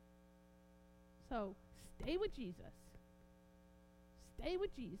 So, stay with Jesus. Stay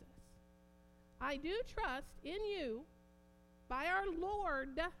with Jesus. I do trust in you, by our Lord,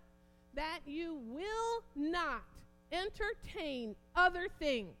 that you will not entertain other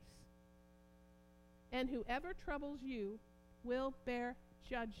things. And whoever troubles you will bear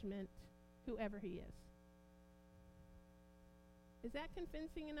judgment, whoever he is. Is that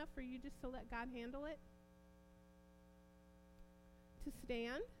convincing enough for you just to let God handle it? To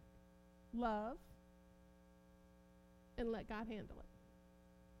stand, love, and let God handle it.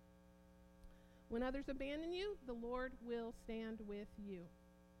 When others abandon you, the Lord will stand with you.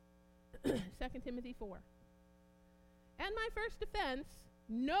 2 Timothy 4. And my first defense,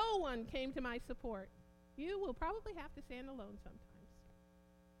 no one came to my support. You will probably have to stand alone sometimes.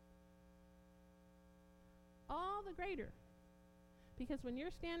 All the greater. Because when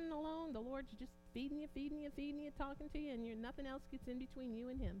you're standing alone, the Lord's just feeding you, talking to you, and nothing else gets in between you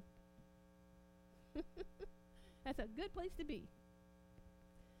and him. That's a good place to be.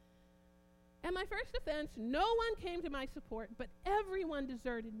 At my first offense, no one came to my support, but everyone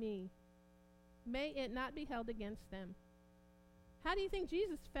deserted me. May it not be held against them. How do you think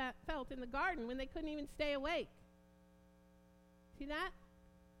Jesus felt in the garden when they couldn't even stay awake? See that?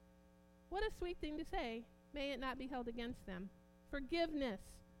 What a sweet thing to say. May it not be held against them. Forgiveness.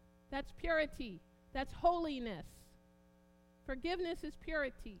 That's purity. That's holiness. Forgiveness is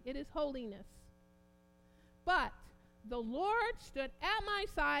purity. It is holiness. But the Lord stood at my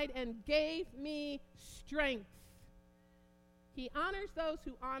side and gave me strength. He honors those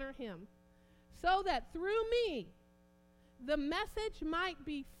who honor him, so that through me the message might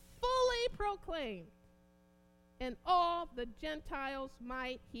be fully proclaimed, and all the Gentiles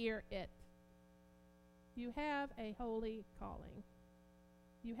might hear it. You have a holy calling.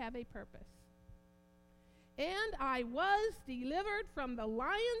 You have a purpose. And I was delivered from the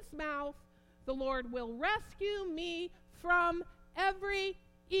lion's mouth. The Lord will rescue me from every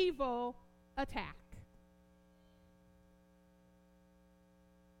evil attack.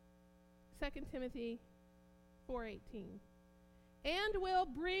 2 Timothy 4:18. And will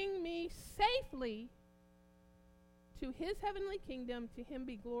bring me safely to his heavenly kingdom. To him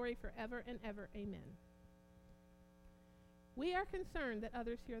be glory forever and ever. Amen. We are concerned that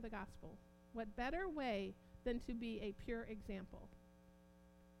others hear the gospel. What better way than to be a pure example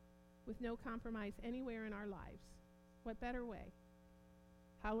with no compromise anywhere in our lives? What better way?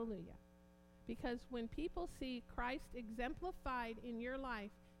 Hallelujah. Because when people see Christ exemplified in your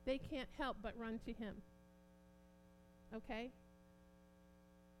life, they can't help but run to him. Okay?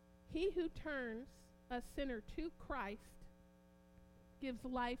 He who turns a sinner to Christ gives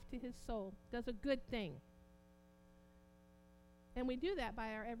life to his soul, does a good thing. And we do that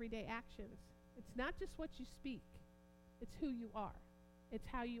by our everyday actions. It's not just what you speak. It's who you are. It's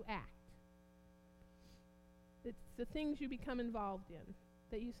how you act. It's the things you become involved in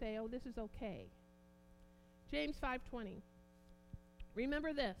that you say, oh, this is okay. James 5:20.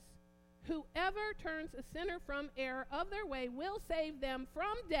 Remember this. Whoever turns a sinner from error of their way will save them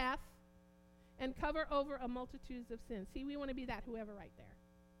from death and cover over a multitude of sins. See, we want to be that whoever right there.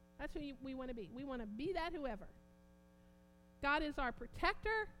 That's who we want to be. We want to be that whoever. God is our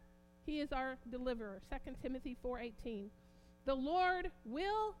protector. He is our deliverer. 2 Timothy 4:18. The Lord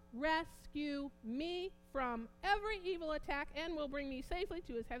will rescue me from every evil attack and will bring me safely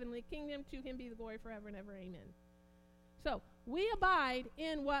to his heavenly kingdom. To him be the glory forever and ever. Amen. So, we abide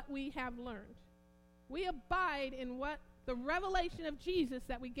in what we have learned. We abide in what the revelation of Jesus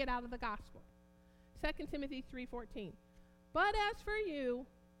that we get out of the gospel. 2 Timothy 3:14. But as for you,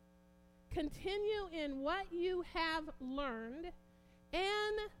 continue in what you have learned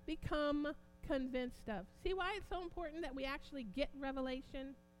and become convinced of. See why it's so important that we actually get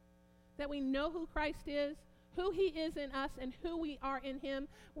revelation? That we know who Christ is, who he is in us, and who we are in him.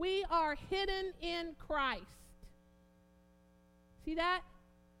 We are hidden in Christ. See that?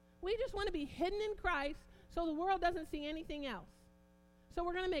 We just want to be hidden in Christ so the world doesn't see anything else. So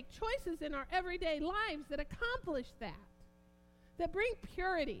we're going to make choices in our everyday lives that accomplish that bring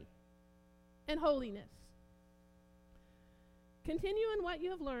purity and holiness. Continue in what you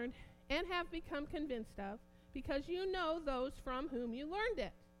have learned and have become convinced of, because you know those from whom you learned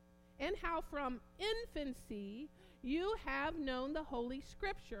it, and how from infancy you have known the Holy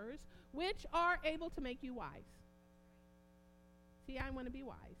Scriptures, which are able to make you wise. See, I want to be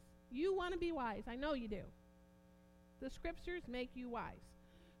wise. You want to be wise. I know you do. The Scriptures make you wise.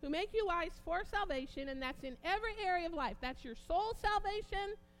 Who make you wise for salvation, and that's in every area of life. That's your soul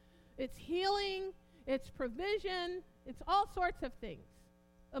salvation, it's healing, it's provision, it's all sorts of things.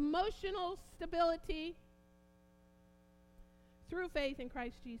 Emotional stability through faith in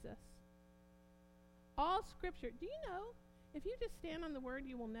Christ Jesus. All Scripture. Do you know, if you just stand on the Word,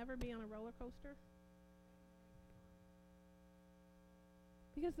 you will never be on a roller coaster?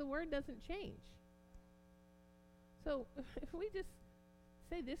 Because the Word doesn't change. So if we just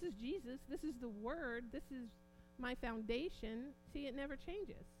say, this is Jesus, this is the Word, this is my foundation, see, it never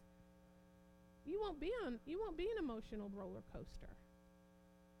changes. You won't be an emotional roller coaster.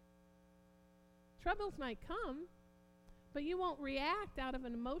 Troubles might come, but you won't react out of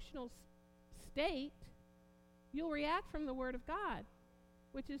an emotional state. You'll react from the Word of God,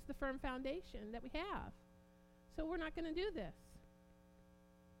 which is the firm foundation that we have. So we're not going to do this.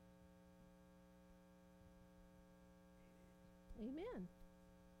 Amen.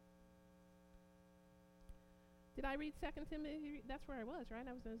 Did I read 2 Timothy? That's where I was, right?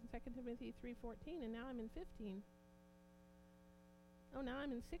 I was in 2 Timothy 3:14, and now I'm in 15. Oh, now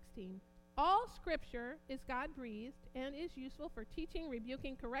I'm in 16. All Scripture is God-breathed and is useful for teaching,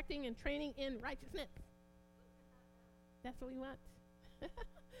 rebuking, correcting, and training in righteousness. That's what we want.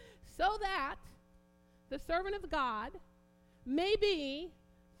 So that the servant of God may be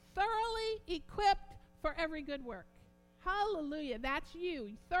thoroughly equipped for every good work. Hallelujah. That's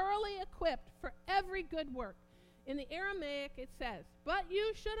you. Thoroughly equipped for every good work. In the Aramaic it says, but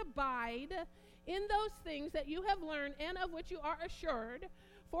you should abide in those things that you have learned and of which you are assured,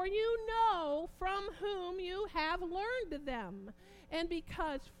 for you know from whom you have learned them. And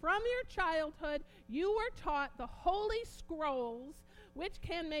because from your childhood you were taught the Holy Scrolls, which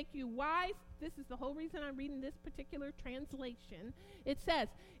can make you wise. This is the whole reason I'm reading this particular translation. It says,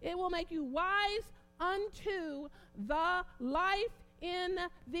 it will make you wise unto the life in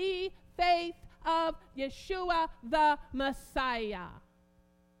the faith of Yeshua the Messiah.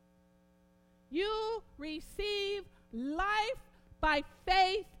 You receive life by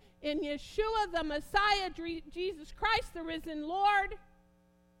faith in Yeshua the Messiah, Jesus Christ, the risen Lord.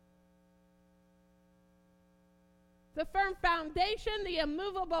 The firm foundation, the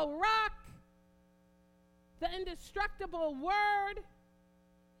immovable rock, the indestructible word,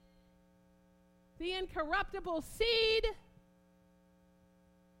 the incorruptible seed.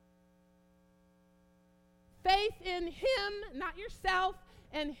 Faith in him, not yourself,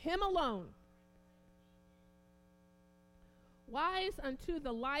 and him alone. Wise unto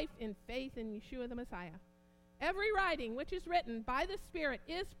the life in faith in Yeshua the Messiah. Every writing which is written by the Spirit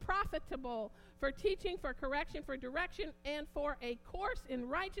is profitable for teaching, for correction, for direction, and for a course in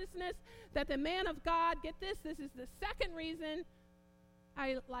righteousness, that the man of God, get this is the second reason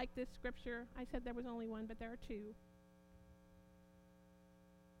I like this scripture. I said there was only one, but there are two.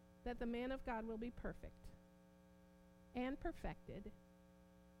 That the man of God will be perfect and perfected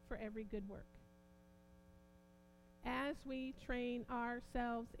for every good work. As we train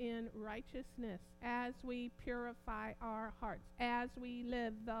ourselves in righteousness, as we purify our hearts, as we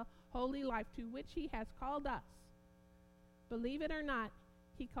live the holy life to which he has called us, believe it or not,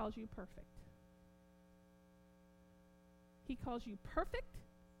 he calls you perfect. He calls you perfect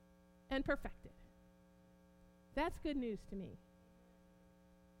and perfected. That's good news to me.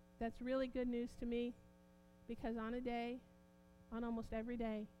 That's really good news to me, because on a day, on almost every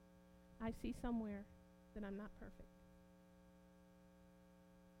day, I see somewhere that I'm not perfect.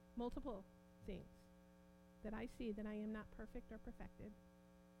 multiple things that I see that I am not perfect or perfected.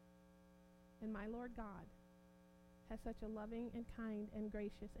 And my Lord God has such a loving and kind and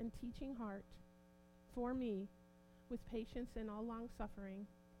gracious and teaching heart for me with patience and all long suffering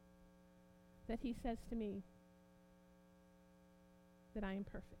that he says to me that I am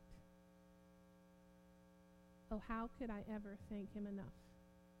perfect. Oh, how could I ever thank him enough?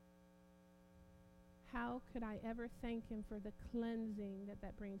 How could I ever thank him for the cleansing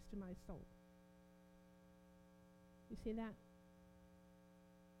that brings to my soul? You see that?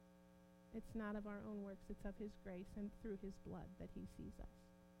 It's not of our own works, it's of his grace and through his blood that he sees us.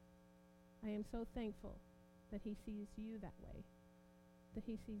 I am so thankful that he sees you that way, that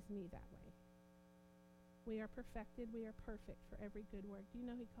he sees me that way. We are perfected, we are perfect for every good work. Do you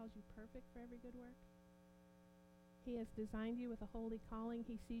know he calls you perfect for every good work? He has designed you with a holy calling.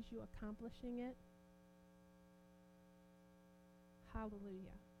 He sees you accomplishing it.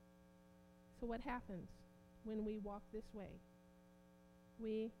 Hallelujah. So what happens when we walk this way?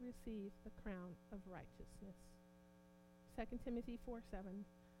 We receive the crown of righteousness. 2 Timothy 4:7.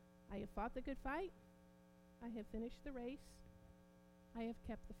 I have fought the good fight. I have finished the race. I have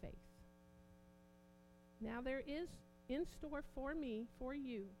kept the faith. Now there is in store for me, for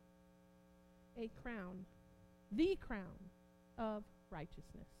you, a crown, the crown of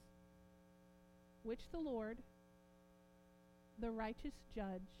righteousness, which the Lord, the righteous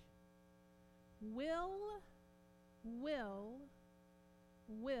judge, will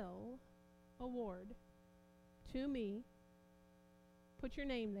award to me. Put your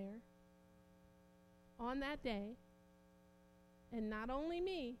name there. On that day, and not only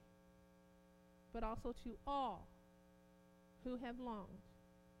me, but also to all who have longed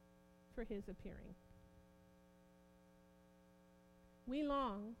for his appearing. We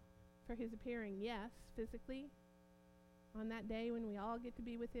long for his appearing, yes, physically, on that day when we all get to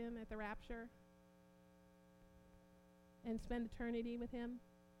be with him at the rapture and spend eternity with him.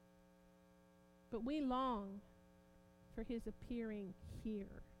 But we long for his appearing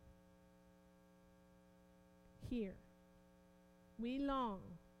here. Here. We long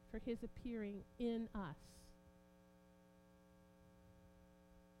for his appearing in us.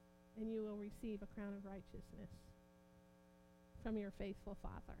 And you will receive a crown of righteousness from your faithful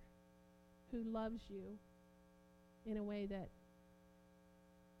Father, who loves you in a way that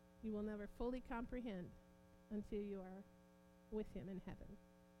you will never fully comprehend until you are with him in heaven.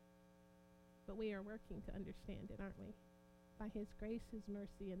 But we are working to understand it, aren't we? By his grace, his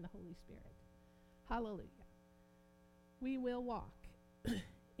mercy, and the Holy Spirit. Hallelujah. We will walk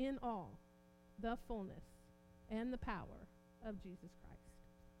in all the fullness and the power of Jesus Christ.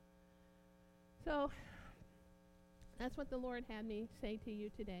 So that's what the Lord had me say to you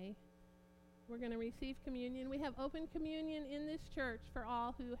today. We're going to receive communion. We have open communion in this church for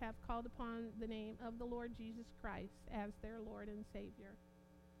all who have called upon the name of the Lord Jesus Christ as their Lord and Savior.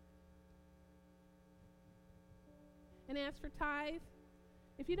 And as for tithe,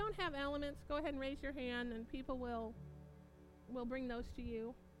 if you don't have elements, go ahead and raise your hand and people will bring those to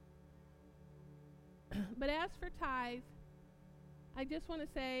you. But as for tithe, I just want to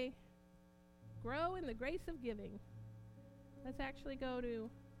say, grow in the grace of giving. Let's actually go to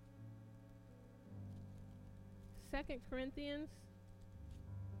 2 Corinthians